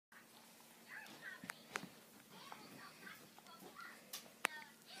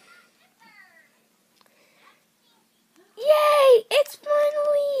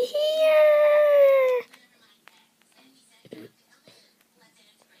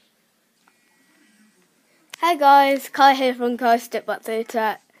Hi guys, Kai here from Kai Step Back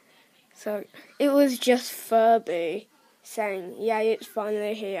Theatre. So it was just Furby saying, "Yay, it's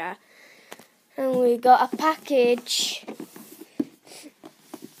finally here," and we got a package.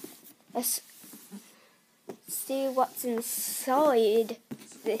 Let's see what's inside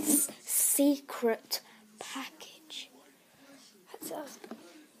this secret package.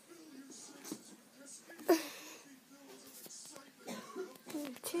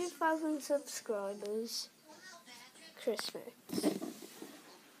 2,000 subscribers. Christmas.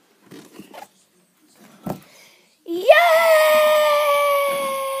 Yay!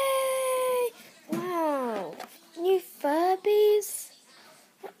 Wow. New Furbies.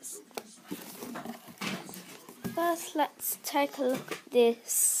 First, let's take a look at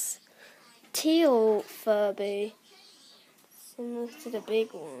this teal Furby. Similar to the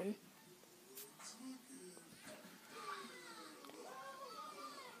big one.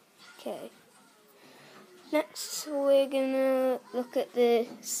 Okay. Next, we're gonna look at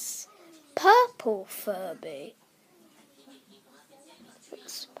this purple Furby.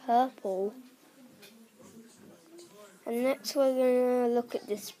 It's purple. And next, we're gonna look at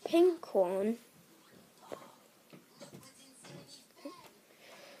this pink one.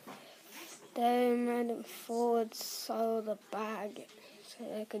 They made them forward so the bag, so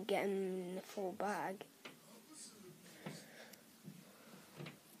they could get them in the full bag.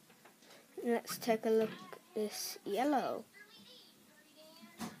 Let's take a look at this yellow.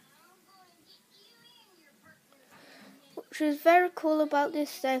 Which is very cool about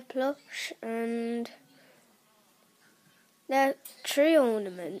this, they're plush and they're tree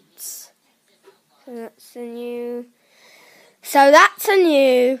ornaments. So that's a new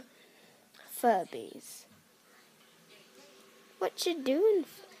Furbies. What you doing?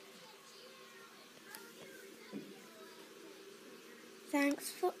 Thanks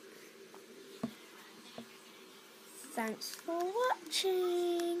for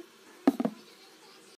watching.